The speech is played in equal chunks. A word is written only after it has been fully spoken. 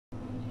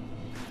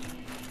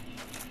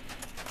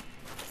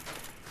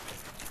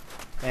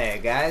Hey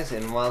guys,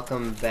 and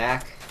welcome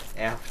back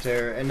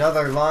after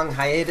another long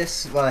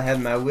hiatus while I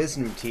had my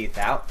wisdom teeth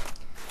out.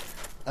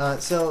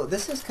 So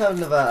this is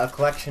kind of a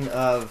collection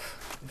of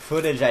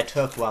footage I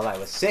took while I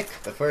was sick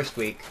the first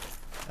week,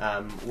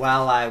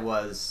 while I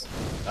was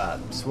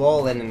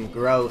swollen and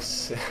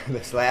gross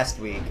this last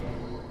week,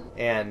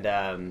 and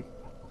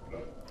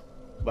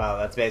well,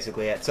 that's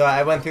basically it. So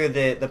I went through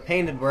the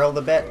painted world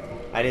a bit.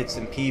 I did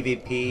some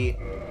PvP.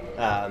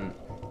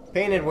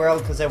 Painted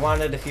world because I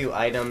wanted a few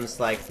items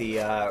like the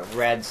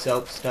red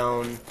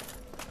soapstone.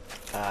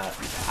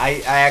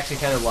 I actually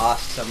kind of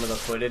lost some of the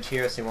footage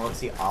here, so you won't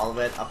see all of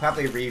it. I'll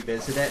probably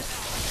revisit it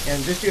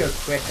and just do a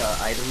quick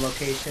item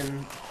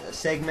location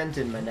segment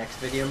in my next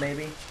video,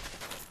 maybe.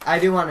 I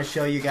do want to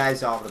show you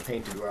guys all of the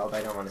painted world.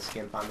 I don't want to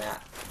skimp on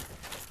that.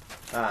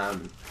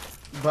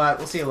 But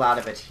we'll see a lot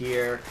of it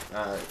here.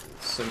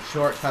 Some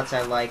shortcuts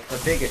I like.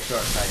 The biggest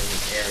shortcut in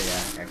this area,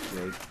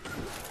 actually.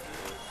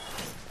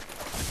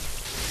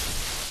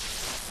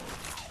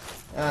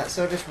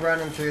 So just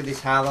running through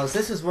these hollows.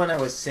 This is when I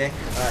was sick,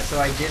 so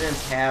I didn't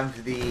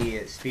have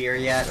the spear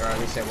yet, or at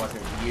least I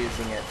wasn't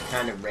using it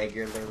kind of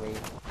regularly.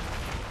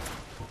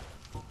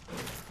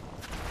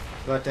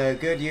 But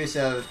good use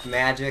of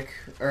magic,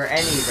 or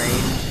any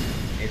range,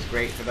 is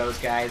great for those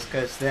guys,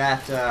 because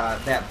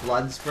that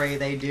blood spray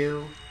they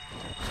do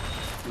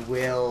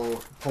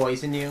will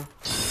poison you.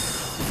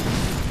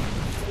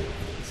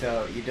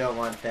 So you don't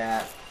want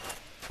that.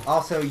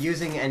 Also,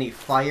 using any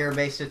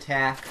fire-based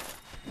attack.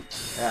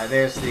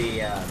 There's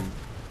the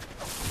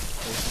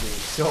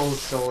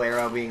soul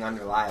arrow being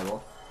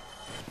unreliable.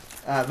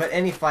 But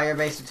any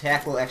fire-based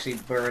attack will actually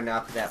burn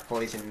up that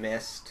poison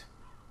mist,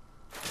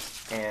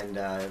 and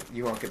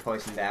you won't get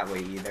poisoned that way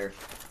either.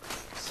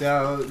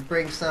 So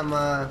bring some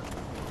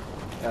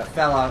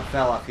fell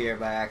off here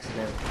by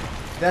accident.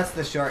 That's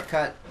the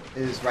shortcut.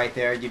 Is right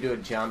there. You do a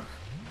jump.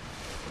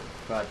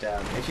 But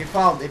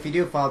if you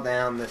do fall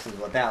down, this is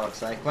what that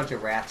looks like. A bunch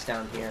of rats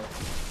down here.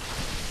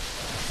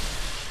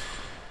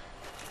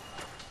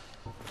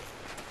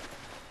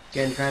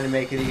 Again, trying to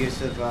make the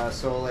use of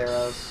soul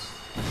arrows.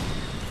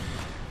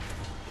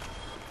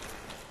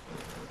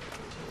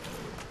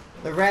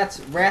 The rats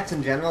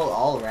in general,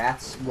 all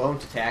rats,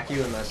 won't attack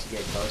you unless you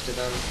get close to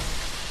them.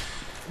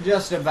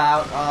 Just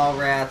about all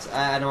rats.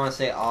 I don't want to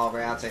say all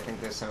rats, I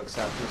think there's some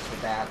exceptions to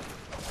that.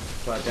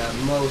 But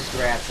most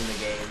rats in the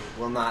game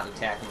will not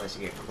attack unless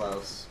you get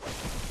close.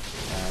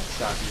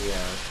 Sucky,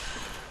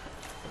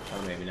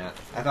 oh, maybe not.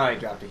 I thought I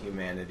dropped a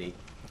humanity.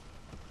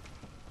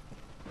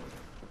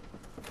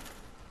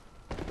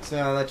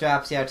 So that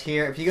drops you out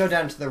here. If you go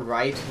down to the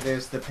right,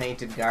 there's the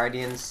Painted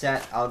Guardian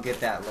set. I'll get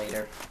that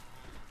later.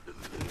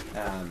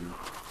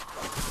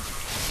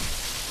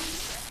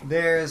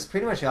 There's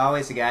pretty much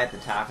always a guy at the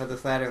top of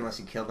this ladder unless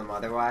you kill them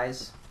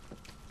otherwise.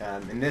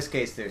 In this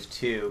case there's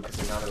two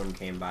because another one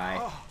came by.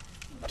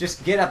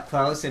 Just get up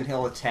close and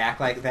he'll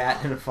attack like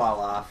that and fall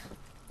off.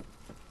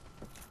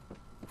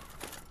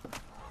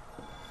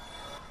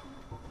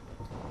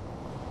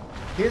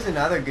 Here's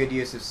another good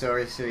use of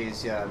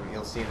sorceries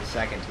you'll see in a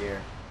second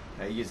here.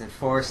 Using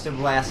force to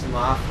blast him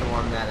off, the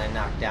one that I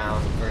knocked down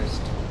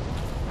first.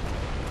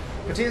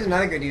 But here's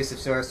another good use of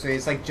sorcery.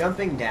 It's like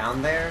jumping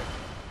down there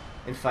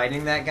and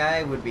fighting that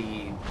guy would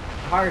be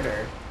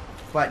harder,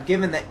 but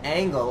given the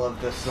angle of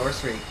the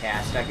sorcery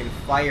cast, I can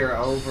fire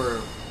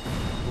over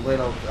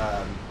little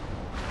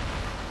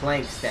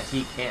planks that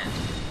he can't.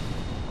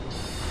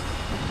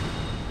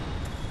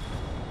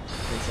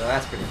 And so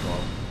that's pretty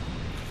cool.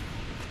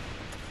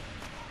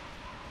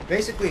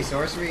 Basically,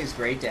 sorcery is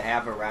great to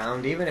have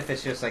around, even if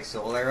it's just like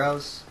soul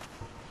arrows.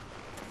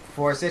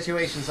 For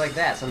situations like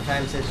that,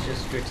 sometimes it's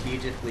just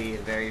strategically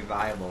very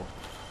viable.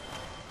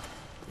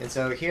 And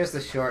so here's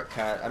the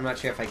shortcut. I'm not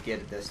sure if I get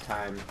it this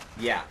time.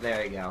 Yeah,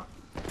 there you go.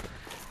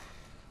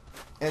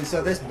 And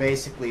so this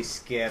basically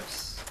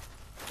skips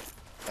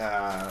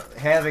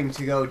having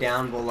to go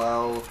down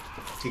below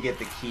to get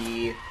the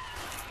key. You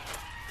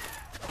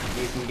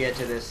can get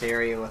to this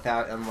area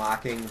without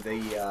unlocking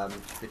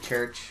the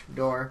church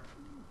door.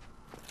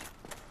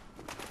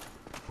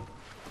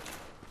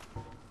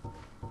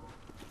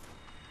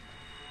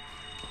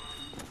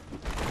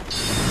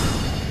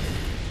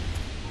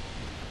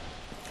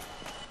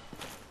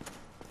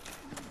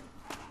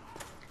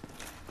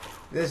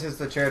 This is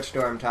the church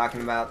door I'm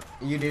talking about.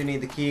 You do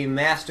need the key.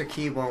 Master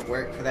key won't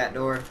work for that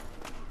door.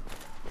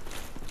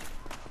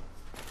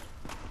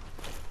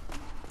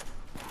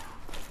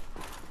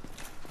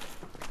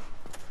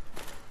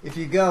 If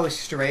you go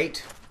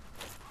straight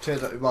to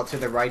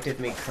the right of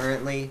me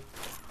currently,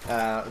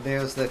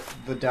 there's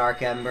the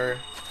dark ember.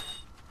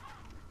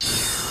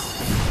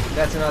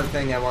 That's another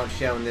thing I won't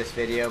show in this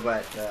video,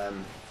 but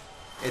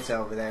it's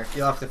over there.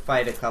 You'll have to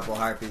fight a couple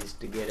harpies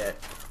to get it.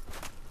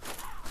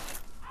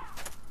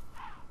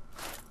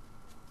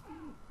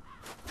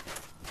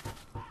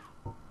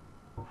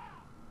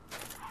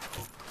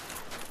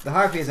 The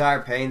harpies are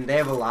a pain. They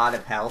have a lot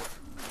of health.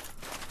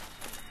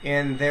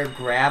 And their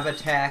grab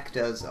attack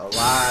does a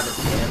lot of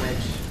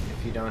damage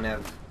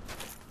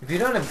if you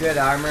don't have good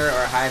armor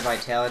or high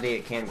vitality,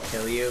 it can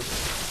kill you.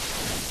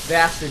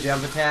 That's the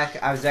jump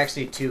attack. I was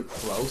actually too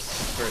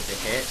close for it to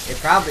hit.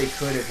 It probably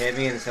could have hit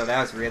me, and so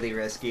that was really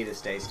risky to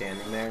stay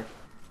standing there.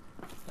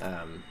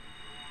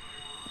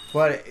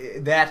 But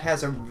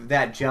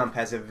that jump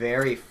has a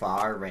very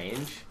far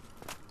range.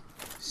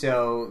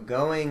 So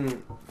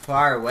going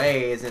far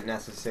away isn't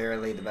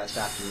necessarily the best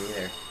option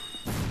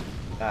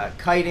either.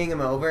 Kiting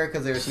him over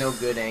because there's no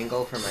good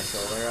angle for my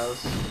soul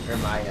arrows or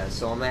my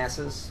soul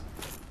masses.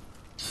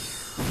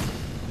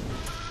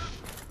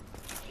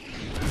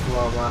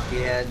 Blow him off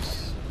the edge.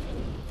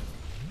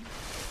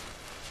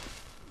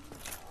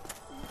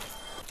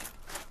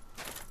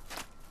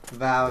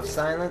 Vow of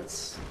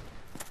Silence,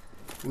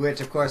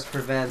 which of course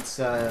prevents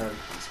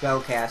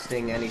spell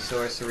casting any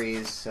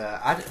sorceries.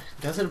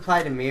 Does it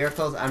apply to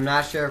miracles? I'm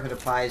not sure if it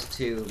applies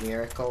to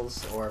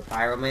miracles or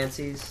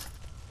pyromancies.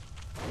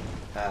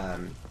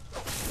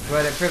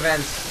 But it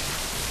prevents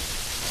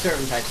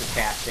certain types of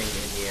casting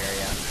in the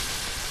area.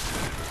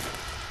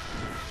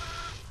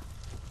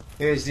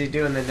 Here's he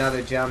doing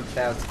another jump.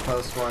 That was a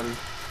close one.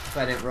 If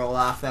I didn't roll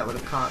off, that would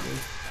have caught me.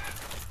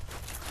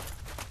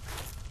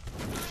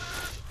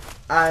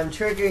 I'm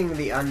triggering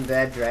the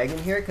undead dragon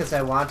here because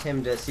I want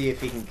him to see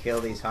if he can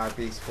kill these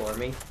harpies for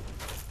me.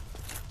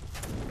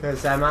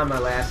 Because I'm on my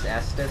last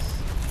Estus.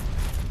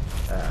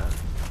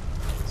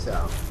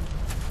 So.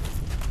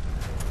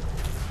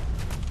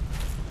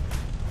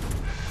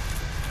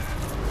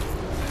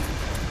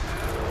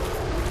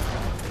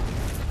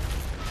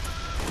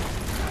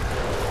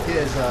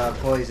 His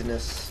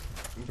poisonous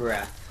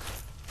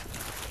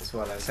breath is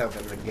what I was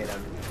hoping would get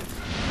him.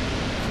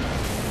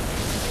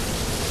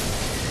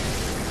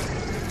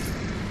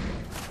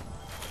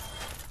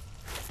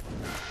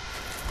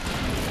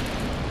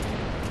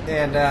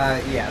 And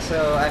yeah,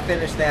 so I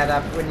finished that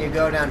up. When you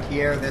go down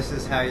here, this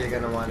is how you're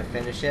going to want to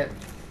finish it.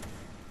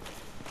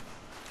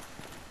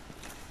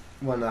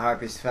 One of the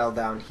harpies fell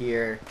down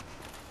here.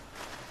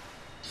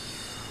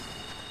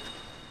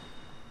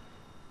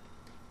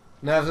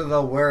 And I was a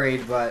little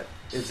worried, but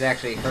it's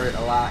actually hurt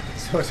a lot,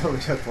 so it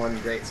only took one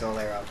great soul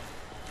arrow.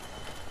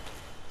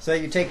 So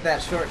you take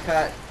that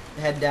shortcut,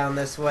 head down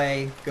this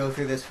way, go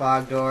through this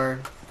fog door,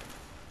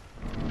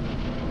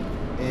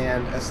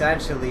 and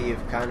essentially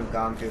you've kind of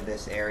gone through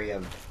this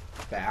area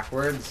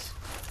backwards.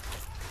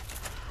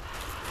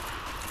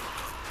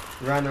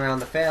 Run around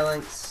the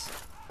phalanx,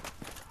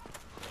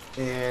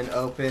 and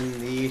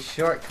open the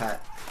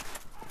shortcut.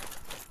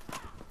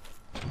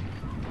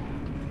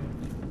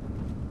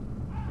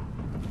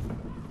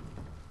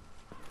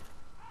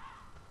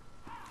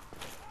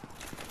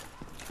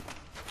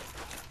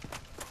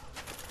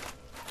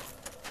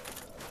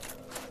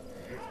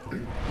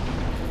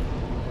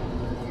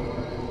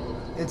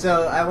 And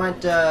so I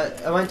went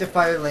to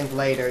Firelink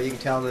later. You can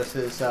tell this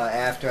is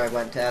after I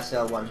went to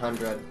SL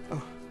 100.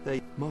 Oh,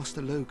 they,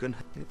 Master Logan.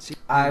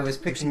 I was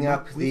picking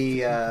up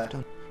the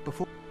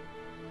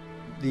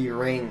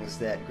rings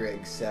that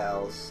Griggs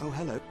sells. Oh,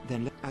 hello.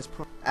 Then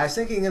I was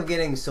thinking of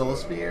getting Soul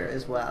Spear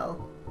as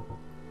well.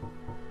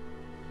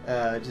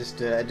 Just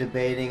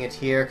debating it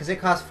here because it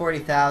costs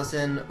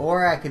 40,000,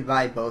 or I could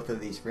buy both of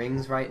these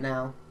rings right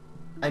now.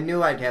 I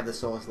knew I'd have the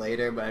souls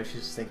later, but I was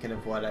just thinking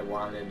of what I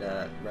wanted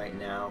right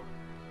now.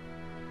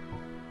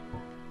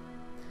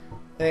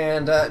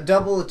 And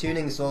double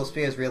attuning Soul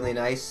Spear is really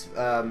nice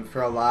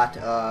for a lot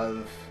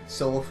of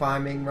soul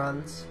farming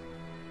runs.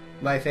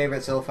 My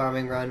favorite soul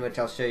farming run, which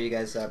I'll show you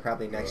guys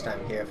probably next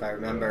time here if I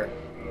remember,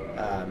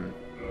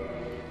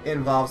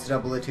 involves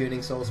double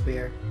attuning Soul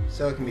Spear,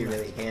 so it can be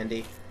really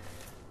handy.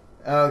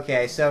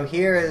 Okay, so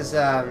here's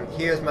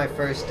my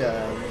first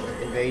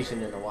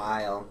invasion in a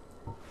while.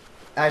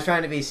 I was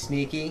trying to be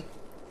sneaky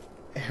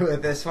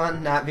with this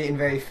one, not being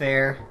very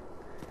fair.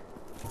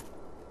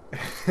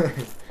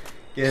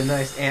 Get a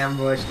nice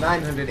ambush,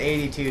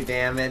 982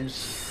 damage,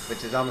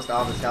 which is almost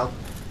all of his health.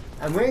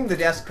 I'm wearing the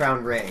Death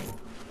Crown ring,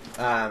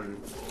 and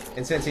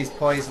since he's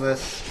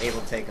poiseless,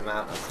 able to take him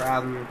out, no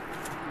problem.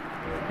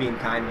 Being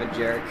kind of a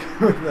jerk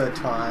with the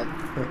taunt.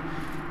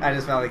 I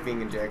just felt like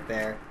being a jerk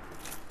there.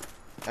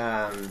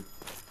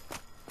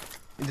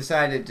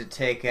 Decided to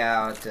take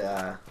out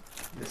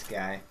this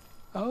guy.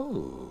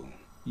 Oh,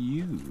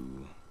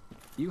 you.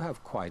 You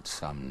have quite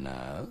some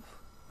nerve.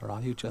 Or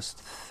are you just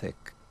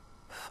thick?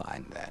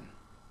 Fine then.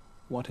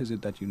 What is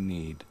it that you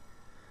need?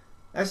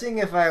 I was thinking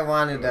if I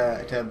wanted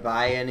to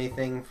buy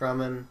anything from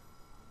him,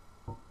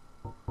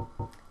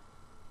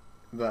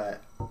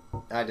 but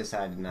I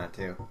decided not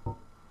to.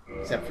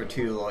 Except for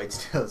 2 Lloyd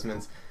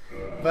Stillsmans.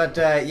 But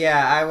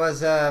yeah, I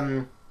was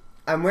I'm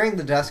wearing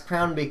the Dust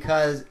Crown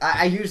because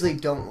I usually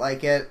don't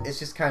like it. It's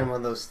just kind of one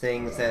of those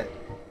things that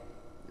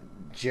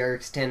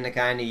jerks tend to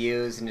kind of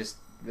use, and just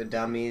the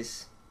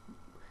dummies.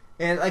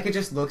 And like, it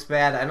just looks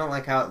bad. I don't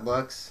like how it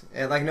looks.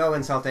 Like, no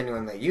insult to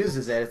anyone that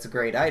uses it. It's a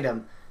great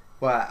item,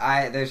 but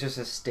there's just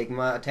a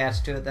stigma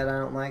attached to it that I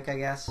don't like, I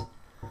guess.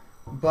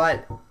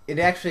 But it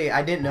actually,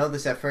 I didn't know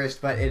this at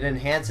first, but it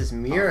enhances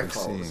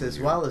miracles as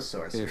well as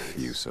sorceries. If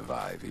you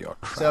survive your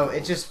travels. So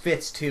it just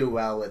fits too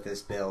well with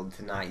this build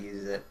to not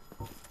use it.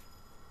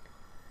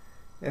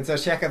 And so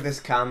check out this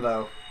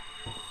combo.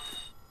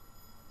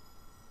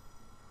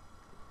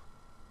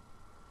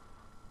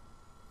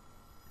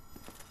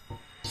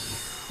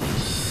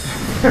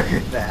 Look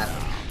at that.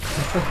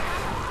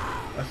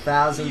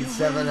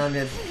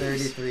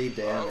 1,733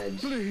 damage.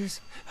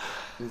 Please.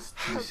 Just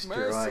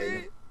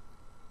destroyed.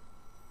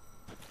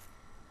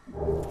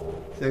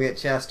 So get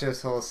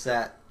Chester's whole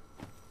set.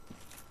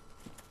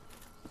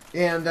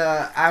 And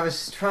I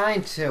was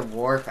trying to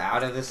warp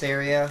out of this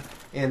area,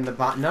 and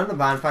none of the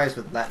bonfires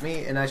would let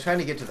me, and I was trying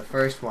to get to the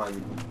first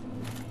one.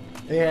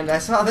 And I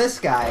saw this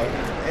guy,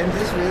 and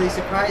this really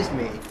surprised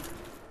me.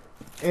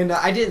 And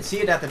I didn't see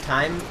it at the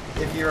time.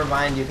 If you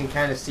rewind, you can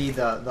kind of see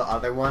the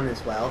other one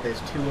as well.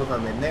 There's two of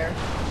them in there.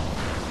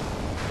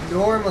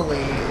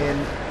 Normally,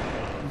 and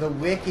the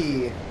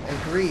wiki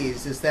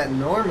agrees, is that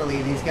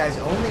normally these guys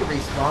only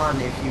respawn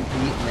if you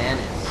beat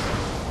Manus.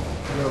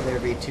 Will there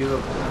be two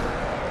of them?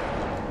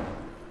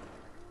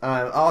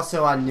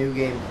 Also on New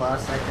Game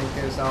Plus, I think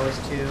there's always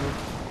two.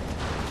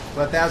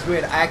 But that was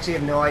weird. I actually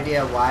have no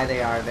idea why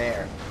they are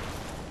there.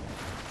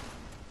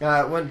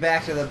 Went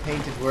back to the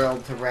Painted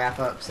World to wrap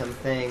up some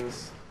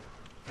things.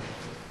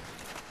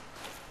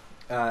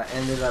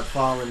 Ended up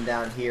falling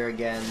down here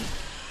again.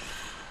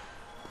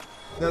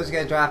 Those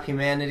guys drop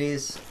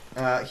humanities.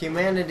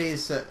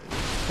 Humanities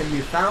can be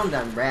found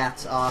on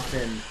rats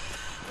often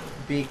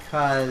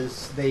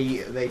because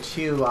they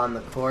chew on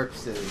the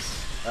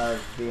corpses of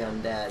the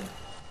undead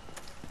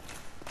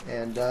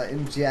and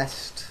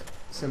ingest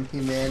some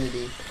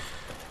humanity.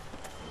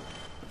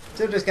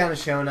 So just kind of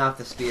showing off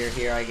the spear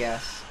here, I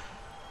guess.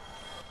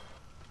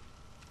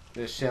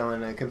 Just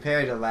showing,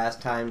 compared to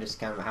last time, just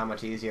kind of how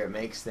much easier it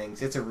makes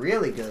things. It's a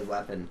really good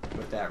weapon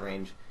with that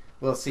range.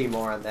 We'll see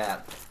more on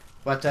that.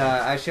 But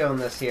I've shown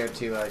this here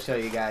to show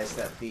you guys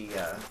that the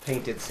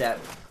painted set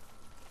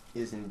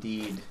is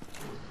indeed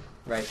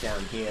right down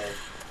here.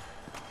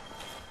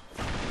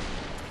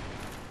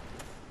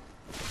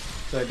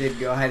 So I did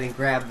go ahead and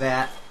grab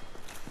that.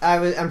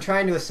 I'm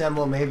trying to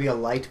assemble maybe a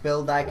light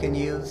build I can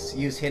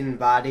use hidden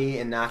body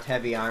and not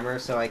heavy armor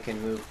so I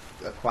can move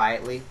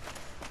quietly.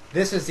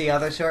 This is the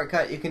other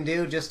shortcut you can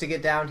do just to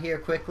get down here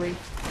quickly.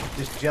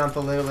 Just jump a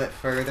little bit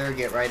further,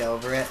 get right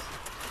over it.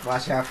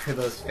 Watch out for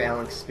those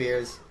phalanx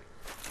spears.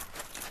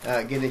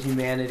 Get a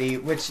humanity,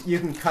 which you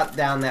can cut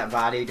down that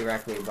body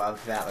directly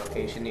above that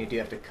location. You do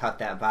have to cut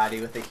that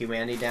body with the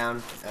humanity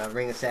down.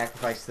 Ring of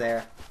Sacrifice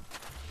there.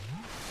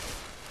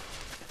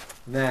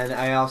 Then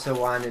I also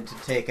wanted to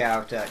take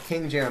out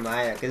King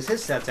Jeremiah, because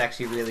his set's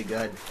actually really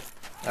good.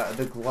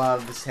 The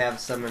gloves have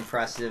some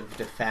impressive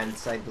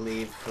defense, I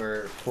believe,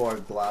 for 4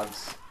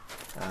 gloves.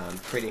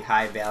 Pretty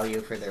high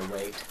value for their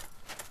weight.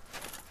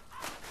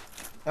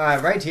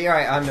 Right here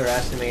I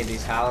underestimate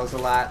these hollows a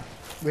lot,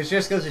 which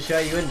just goes to show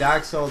you in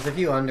Dark Souls, if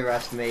you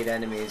underestimate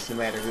enemies, no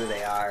matter who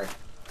they are,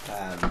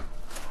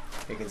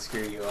 it can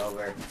screw you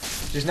over.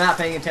 Just not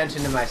paying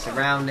attention to my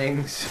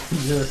surroundings,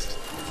 just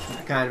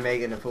kind of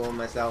making a fool of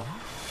myself.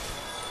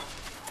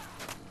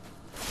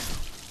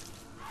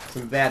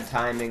 Some bad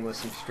timing with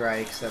some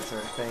strikes, that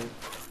sort of thing.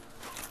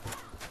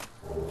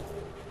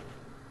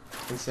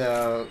 And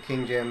so,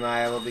 King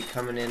Jeremiah will be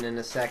coming in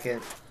a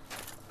second.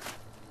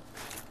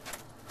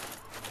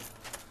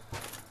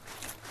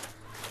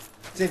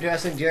 It's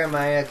interesting,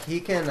 Jeremiah,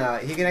 he can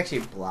actually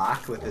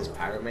block with his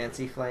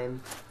Pyromancy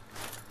Flame.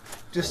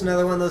 Just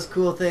another one of those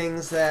cool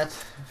things that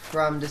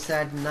From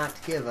decided not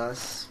to give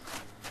us.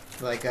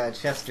 Like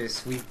Chester's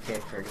Sweep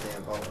Kick, for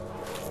example.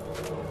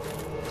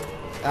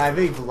 I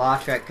believe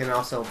Lautrec can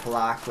also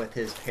block with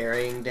his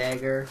Parrying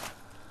Dagger.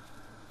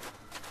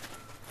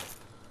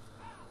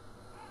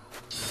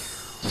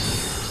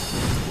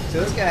 So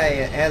this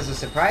guy has a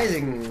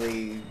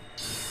surprisingly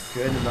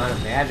good amount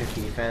of magic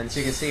defense.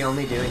 You can see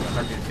only doing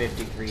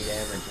 153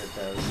 damage with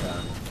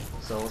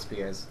those Soul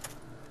Spears.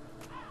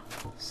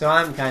 So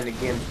I'm kind of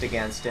gimped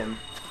against him.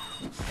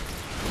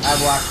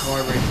 I walked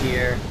forward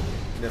here.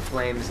 The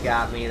flames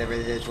got me, the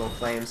residual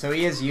flame. So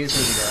he is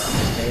using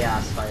the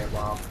Chaos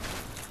Fireball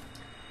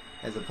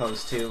as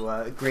opposed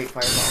to Great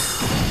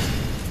Fireball.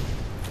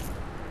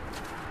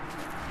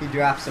 He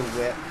drops a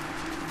whip,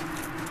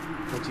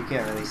 which you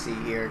can't really see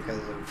here because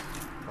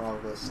of all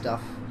this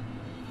stuff.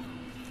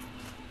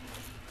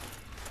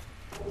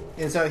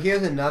 And so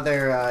here's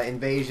another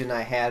invasion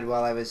I had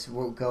while I was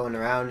going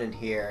around in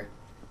here.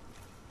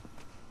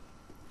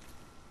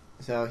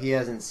 So he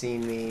hasn't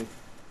seen me.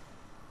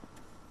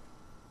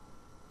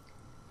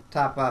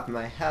 Top off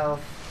my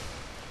health.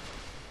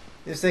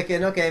 Just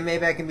thinking, okay,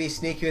 maybe I can be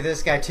sneaky with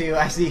this guy too.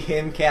 I see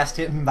him cast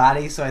Hidden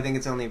Body, so I think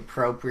it's only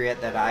appropriate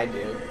that I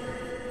do.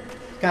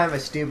 It's kind of a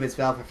stupid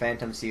spell for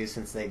Phantoms to use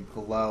since they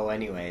glow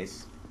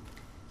anyways.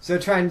 So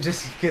trying to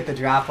just get the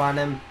drop on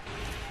him.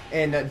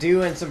 And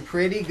doing some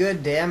pretty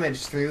good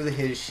damage through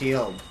his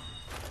shield.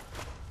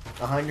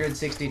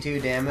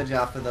 162 damage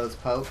off of those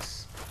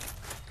pokes.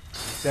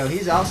 So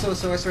he's also a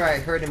sorcerer. I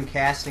heard him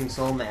casting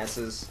soul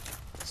masses,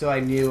 so I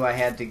knew I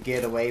had to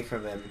get away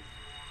from him.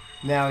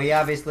 Now he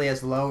obviously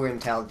has lower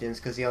intelligence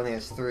because he only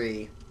has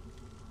 3.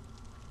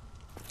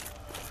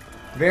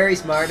 Very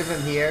smart of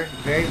him here.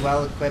 Very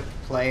well equipped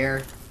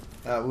player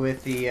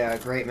with the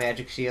Great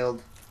Magic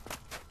Shield.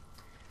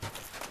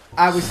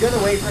 I was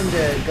gonna wait for him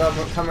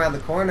to come around the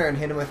corner and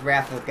hit him with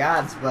Wrath of the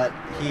Gods, but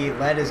he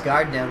let his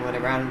guard down when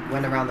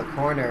went around the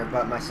corner,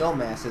 but my soul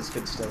masses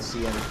could still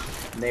see him,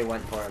 and they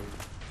went for him.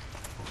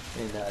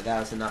 And that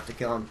was enough to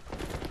kill him.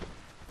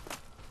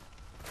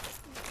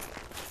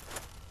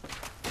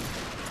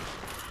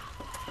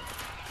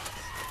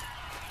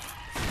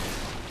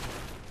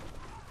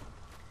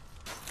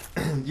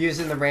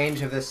 Using the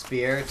range of this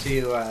spear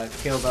to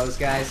kill those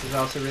guys is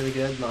also really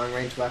good. Long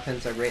range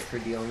weapons are great for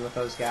dealing with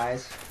those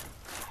guys.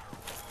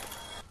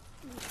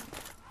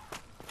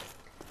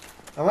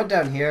 I went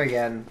down here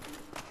again.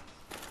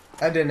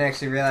 I didn't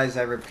actually realize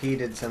I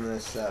repeated some of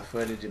this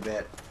footage a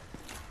bit.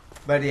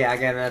 But yeah,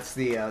 again, that's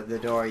the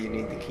door you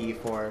need the key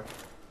for.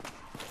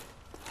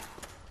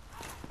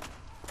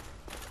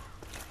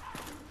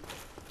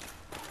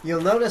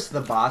 You'll notice the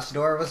boss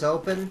door was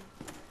open.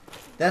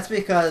 That's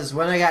because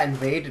when I got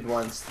invaded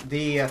once,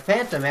 the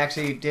Phantom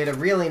actually did a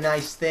really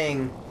nice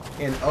thing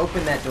and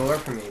opened that door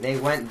for me. They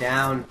went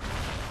down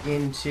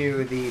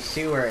into the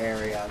sewer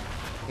area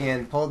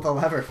and pulled the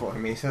lever for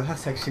me, so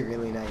that's actually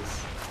really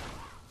nice.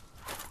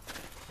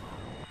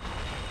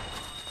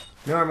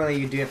 Normally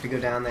you do have to go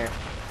down there.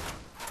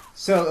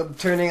 So,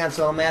 turning on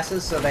soul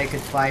masses so they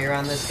could fire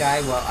on this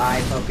guy while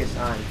I focus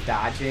on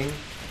dodging.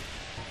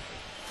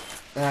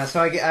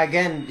 So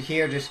again,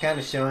 here just kind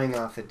of showing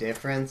off the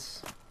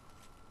difference.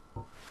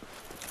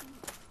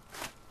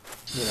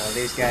 You know,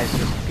 these guys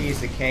just a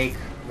piece of cake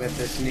with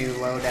this new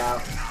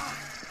loadout.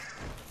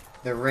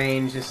 The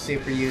range is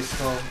super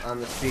useful on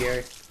the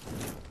spear.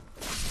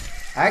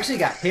 I actually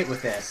got hit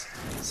with this.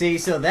 See,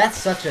 so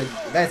that's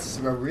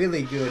a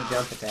really good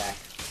jump attack.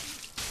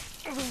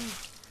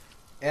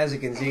 As you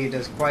can see, it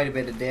does quite a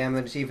bit of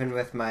damage, even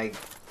with my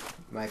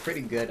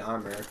pretty good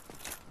armor.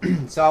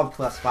 It's all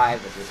 +5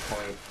 at this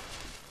point.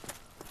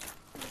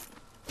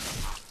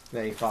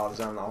 Then he falls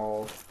down the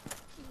hole.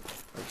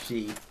 Or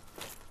she.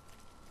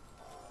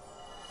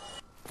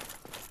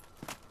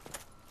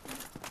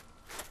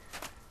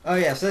 Oh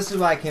yeah, so this is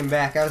why I came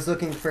back. I was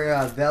looking for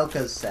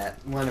Velka's set.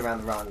 Went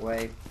around the wrong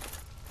way.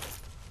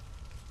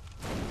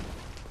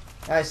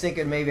 I was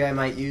thinking maybe I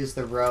might use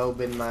the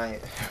robe in my...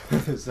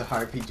 There's the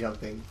harpy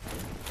jumping.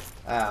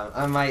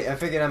 I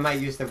figured I might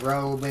use the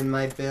robe in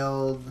my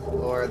build,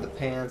 or the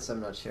pants,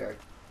 I'm not sure.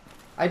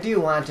 I do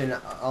want an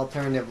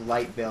alternative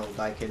light build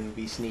I can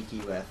be sneaky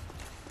with.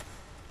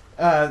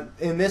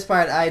 In this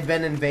part, I had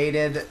been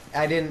invaded.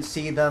 I didn't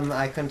see them.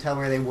 I couldn't tell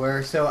where they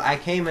were. So I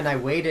came and I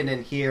waited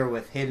in here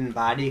with hidden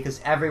body,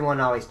 because everyone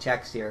always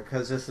checks here,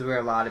 because this is where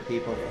a lot of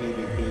people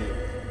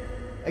PvP.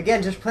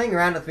 Again, just playing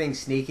around with being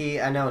sneaky.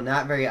 I know,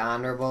 not very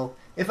honorable.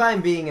 If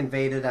I'm being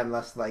invaded, I'm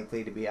less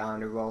likely to be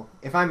honorable.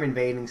 If I'm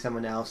invading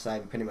someone else,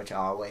 I'm pretty much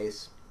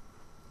always.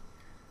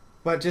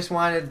 But just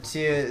wanted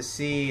to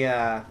see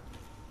how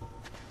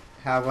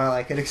well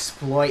I could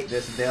exploit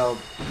this build.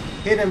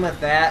 Hit him with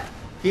that.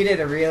 He did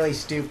a really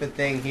stupid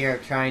thing here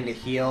of trying to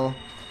heal.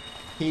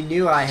 He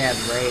knew I had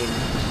range,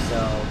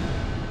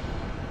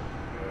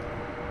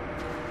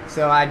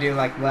 so I do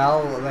like,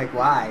 well, like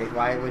why?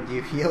 Why would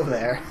you heal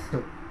there?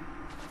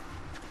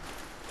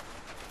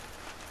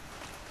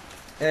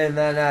 And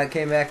then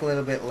came back a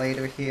little bit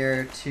later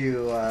here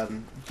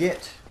to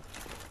get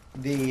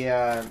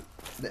the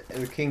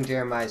King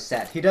Jeremiah's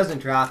set. He doesn't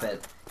drop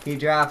it. He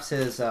drops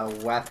his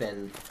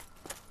weapon,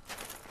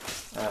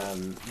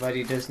 but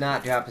he does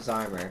not drop his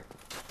armor.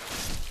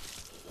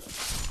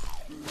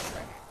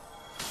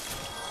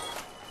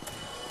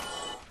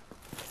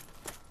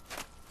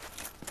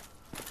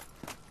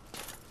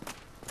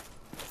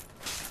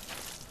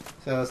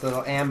 So this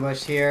little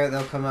ambush here,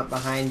 they'll come up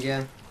behind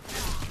you.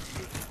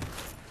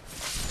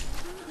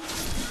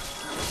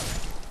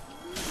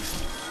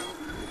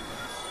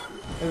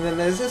 And then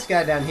there's this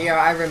guy down here.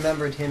 I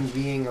remembered him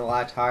being a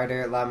lot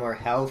harder, a lot more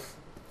health.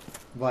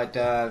 But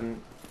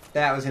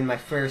that was in my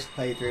first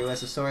playthrough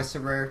as a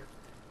sorcerer.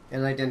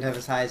 And I didn't have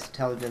as high as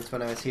intelligence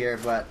when I was here,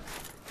 but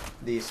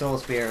the soul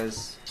spear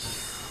was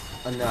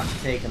enough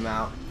to take him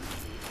out.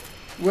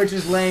 Which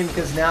is lame,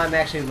 because now I'm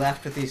actually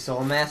left with these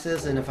soul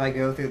masses, and if I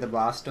go through the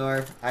boss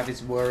door, I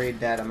was worried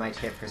that I might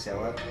hit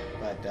Priscilla.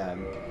 But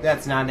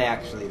that's not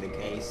actually the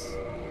case.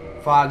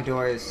 Fog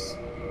doors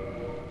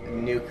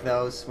nuke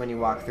those when you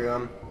walk through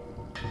them.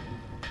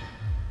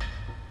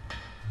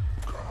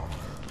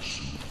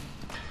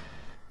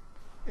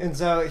 And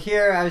so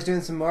here I was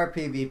doing some more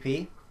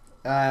PvP.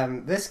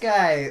 This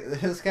guy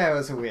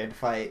was a weird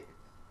fight.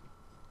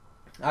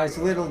 I was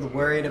a little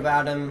worried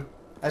about him.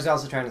 I was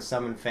also trying to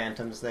summon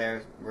phantoms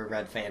there, were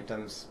red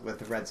phantoms with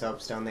the red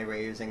soapstone they were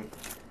using.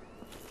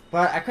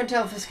 But I couldn't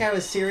tell if this guy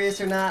was serious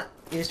or not.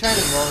 He was trying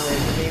to roll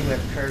into me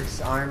with Kirk's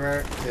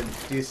armor to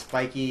do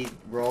spiky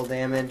roll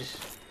damage.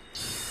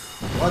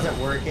 It wasn't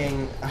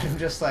working. I'm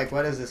just like,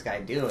 what is this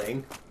guy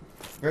doing?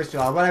 First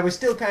of all, but I was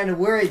still kind of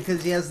worried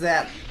because he has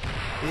that...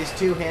 He's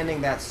two-handing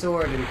that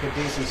sword and could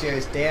do some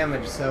serious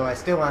damage, so I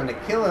still wanted to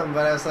kill him,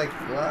 but I was like,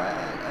 what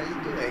are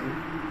you doing?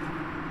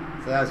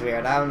 So that was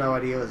weird. I don't know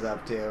what he was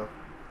up to.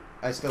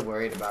 I was still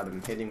worried about him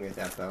hitting me with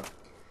that, though.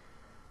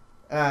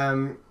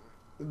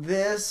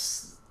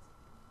 This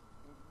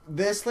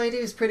this lady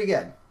is pretty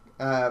good.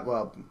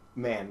 Well,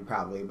 man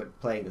probably, but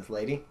playing this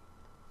lady.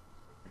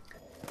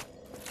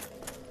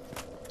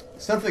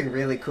 Something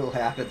really cool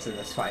happens in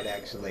this fight,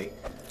 actually.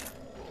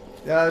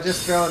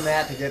 Just throwing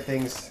that to get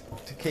things,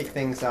 to kick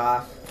things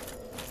off.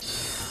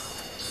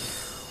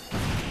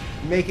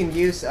 Making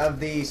use of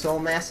the soul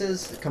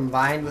masses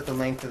combined with the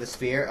length of the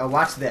spear. Oh,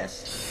 watch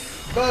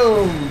this.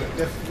 Boom!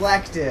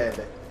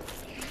 Deflected.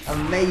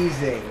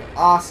 Amazing.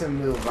 Awesome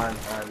move on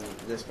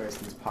this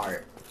person's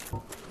part.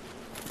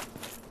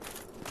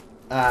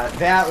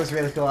 That was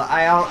really cool.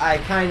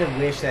 I kind of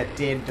wish that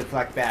did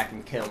deflect back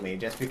and kill me,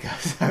 just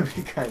because that would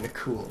be kind of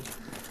cool.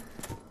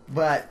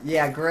 But,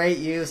 yeah, great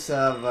use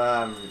of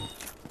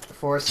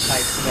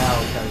force-type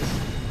spell,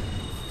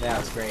 because that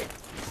was great.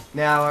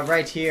 Now,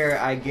 right here,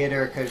 I get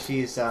her because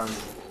she's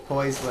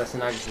poiseless,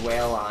 and I just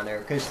wail on her,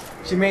 because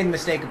she made the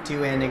mistake of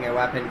two-handing her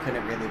weapon,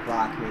 couldn't really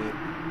block me.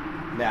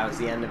 That was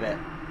the end of it.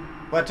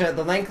 But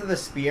the length of the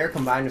spear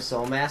combined with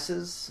soul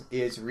masses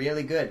is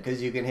really good,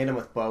 because you can hit him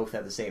with both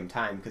at the same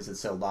time, because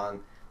it's so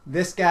long.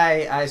 This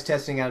guy, I was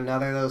testing out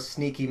another of those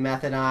sneaky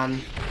method on.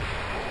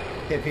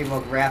 Hit people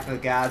with Wrath of the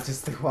Gods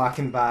as they're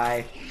walking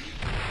by.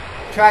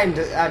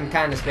 I'm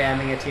kind of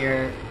spamming it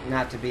here,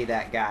 not to be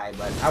that guy,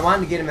 but I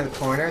wanted to get him in the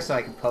corner so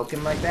I could poke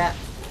him like that.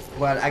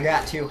 But I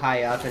got too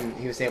high up and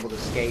he was able to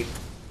escape.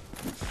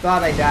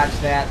 Thought I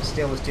dodged that,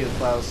 still was too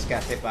close,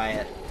 got hit by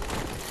it.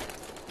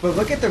 But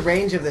look at the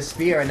range of the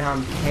spear and how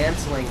I'm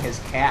canceling his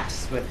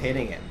casts with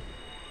hitting him.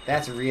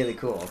 That's really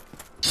cool.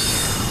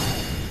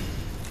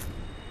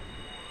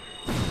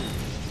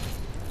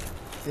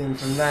 And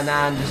from then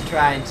on, just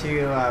trying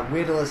to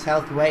whittle his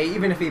health away.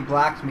 Even if he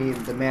blocked me,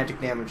 the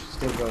magic damage would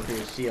still go through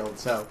his shield.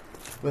 So,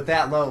 with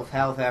that low of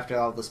health after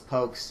all those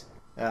pokes,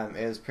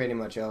 it was pretty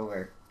much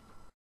over.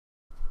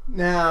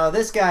 Now,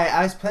 this guy,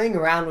 I was playing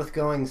around with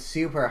going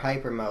super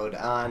hyper mode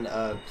on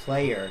a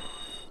player,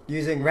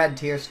 using red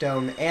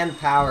tearstone and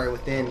power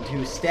within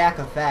to stack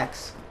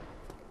effects.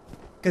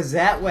 Because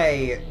that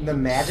way, the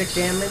magic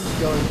damage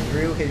going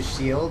through his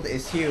shield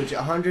is huge.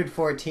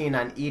 114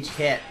 on each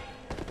hit.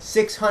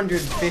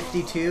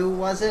 652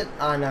 was it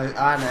on an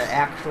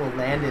actual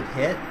landed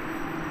hit?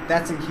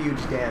 That's some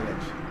huge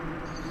damage.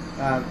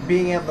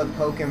 Being able to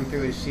poke him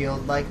through his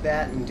shield like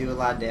that and do a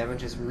lot of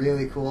damage is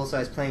really cool. So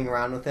I was playing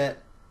around with it,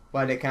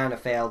 but it kind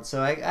of failed.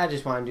 So I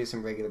just want to do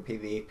some regular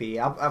PvP.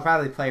 I'll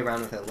probably play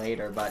around with it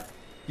later, but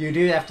you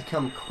do have to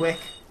come quick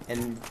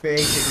and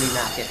basically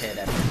not get hit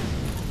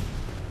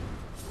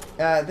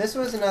ever. This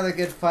was another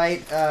good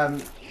fight.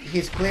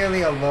 He's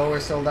clearly a lower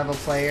soul level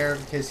player.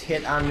 His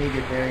hit on me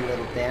did very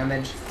little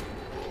damage.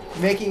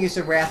 Making use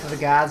of Wrath of the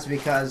Gods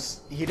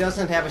because he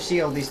doesn't have a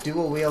shield. He's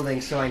dual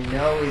wielding, so I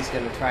know he's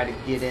going to try to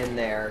get in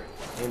there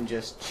and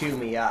just chew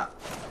me up.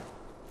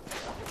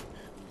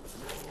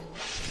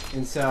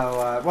 And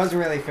so, it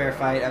wasn't really a fair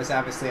fight. I was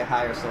obviously a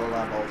higher soul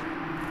level,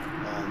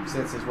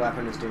 since his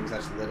weapon was doing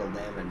such little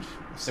damage.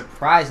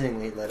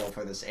 Surprisingly little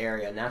for this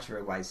area. Not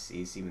sure why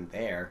he's even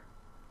there.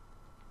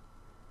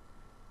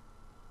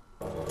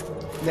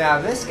 Now,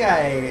 this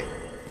guy,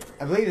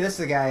 I believe this is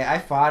the guy, I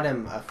fought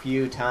him a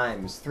few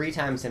times. 3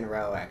 times in a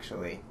row,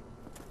 actually.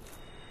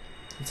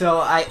 So,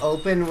 I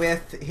open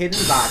with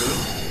Hidden Body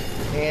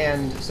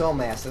and Soul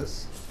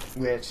Masses,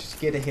 which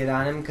get a hit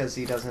on him because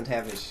he doesn't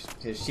have his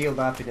shield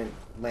up, he didn't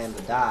land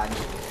the dodge.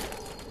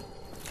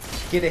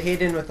 Get a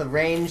hit in with the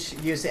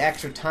range, use the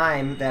extra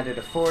time that it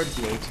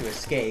affords me to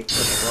escape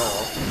with a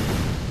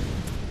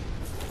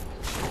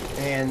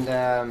roll.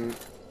 And,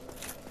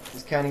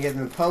 just kind of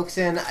getting the pokes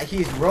in.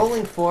 He's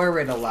rolling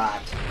forward a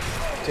lot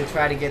to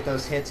try to get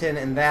those hits in,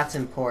 and that's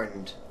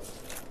important.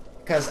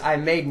 Because I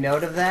made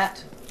note of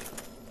that.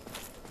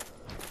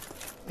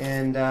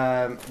 And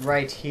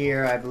right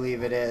here, I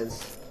believe it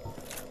is.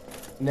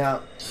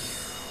 No.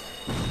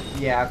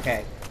 Yeah,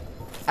 okay.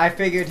 I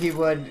figured he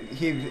would.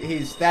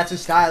 That's his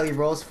style. He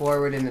rolls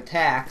forward and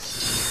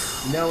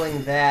attacks,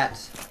 knowing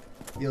that.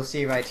 You'll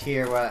see right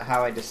here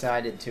how I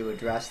decided to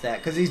address that.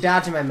 Because he's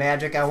dodging my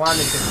magic. I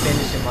wanted to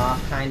finish him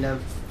off, kind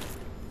of.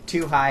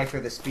 Too high for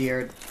the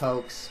spear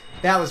pokes.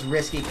 That was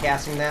risky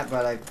casting that,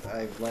 but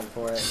I went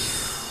for it.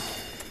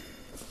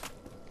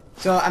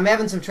 So I'm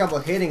having some trouble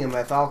hitting him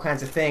with all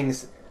kinds of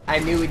things. I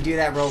knew he'd do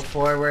that roll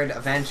forward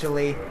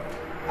eventually.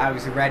 I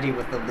was ready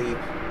with the leap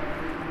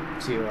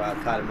to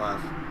cut him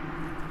off.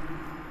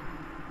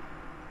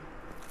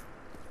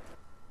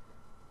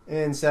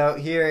 And so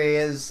here he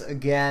is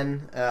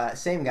again,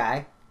 same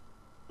guy.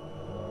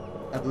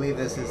 I believe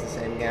this is the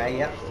same guy,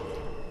 yep.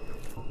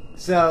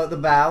 So, the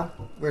bow,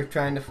 we're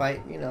trying to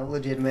fight, you know,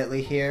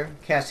 legitimately here.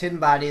 Cast Hidden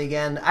Body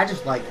again. I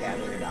just like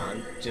having it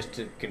on, just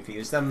to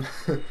confuse them.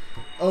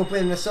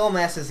 Open the Soul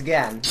Masses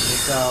again. And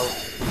so,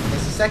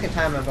 it's the second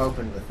time I've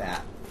opened with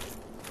that.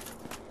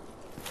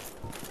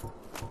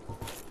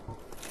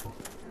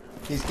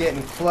 He's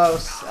getting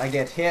close. I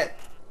get hit.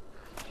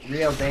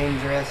 Real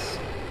dangerous.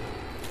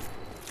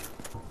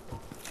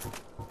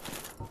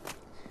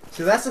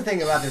 So that's the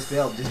thing about this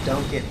build, just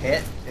don't get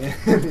hit,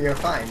 and you're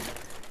fine.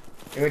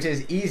 Which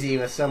is easy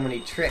with so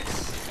many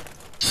tricks.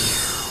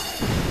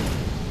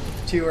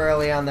 too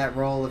early on that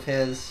roll of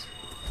his.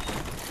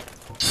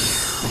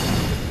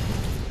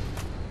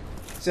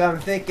 So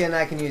I'm thinking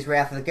I can use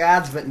Wrath of the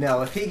Gods, but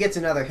no, if he gets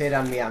another hit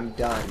on me, I'm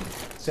done.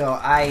 So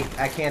I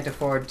can't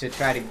afford to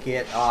try to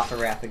get off a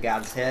Wrath of the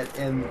Gods hit,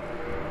 and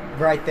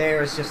right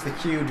there is just the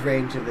huge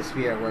range of the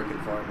spear working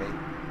for me.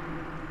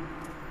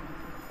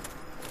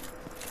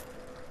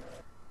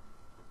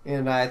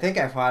 And I think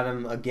I fought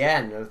him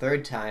again, a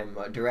third time,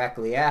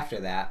 directly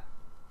after that.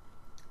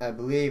 I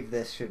believe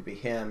this should be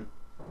him.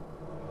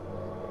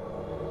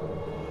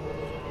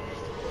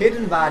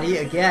 Hidden body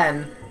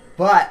again,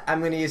 but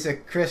I'm going to use a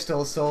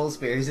Crystal Soul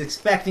Spear. He's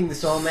expecting the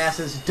Soul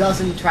Masses,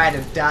 doesn't try to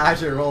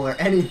dodge or roll or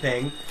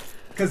anything,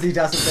 because he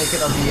doesn't think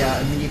it'll be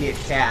an immediate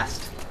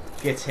cast.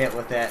 Gets hit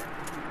with it.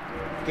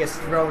 Gets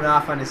thrown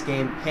off on his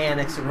game,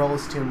 panics,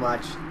 rolls too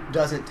much,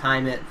 doesn't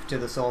time it to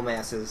the Soul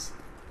Masses,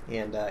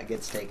 and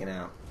gets taken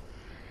out.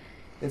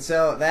 And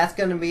so that's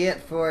going to be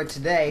it for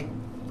today.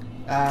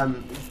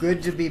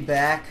 Good to be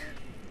back.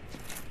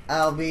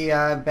 I'll be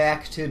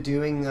back to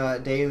doing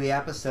daily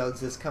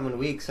episodes this coming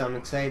week, so I'm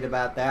excited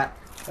about that.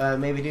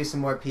 Maybe do some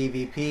more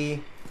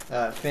PvP,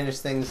 finish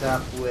things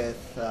up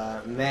with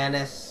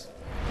Manus,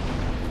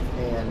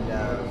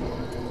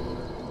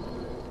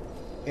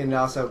 and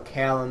also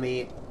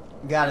Calamite.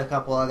 Got a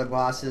couple other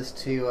bosses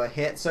to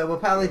hit, so we'll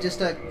probably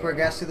just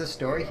progress through the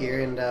story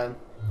here and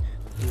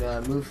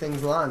move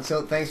things along.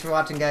 So thanks for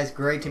watching, guys.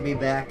 Great to be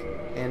back,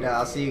 and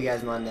I'll see you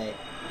guys Monday.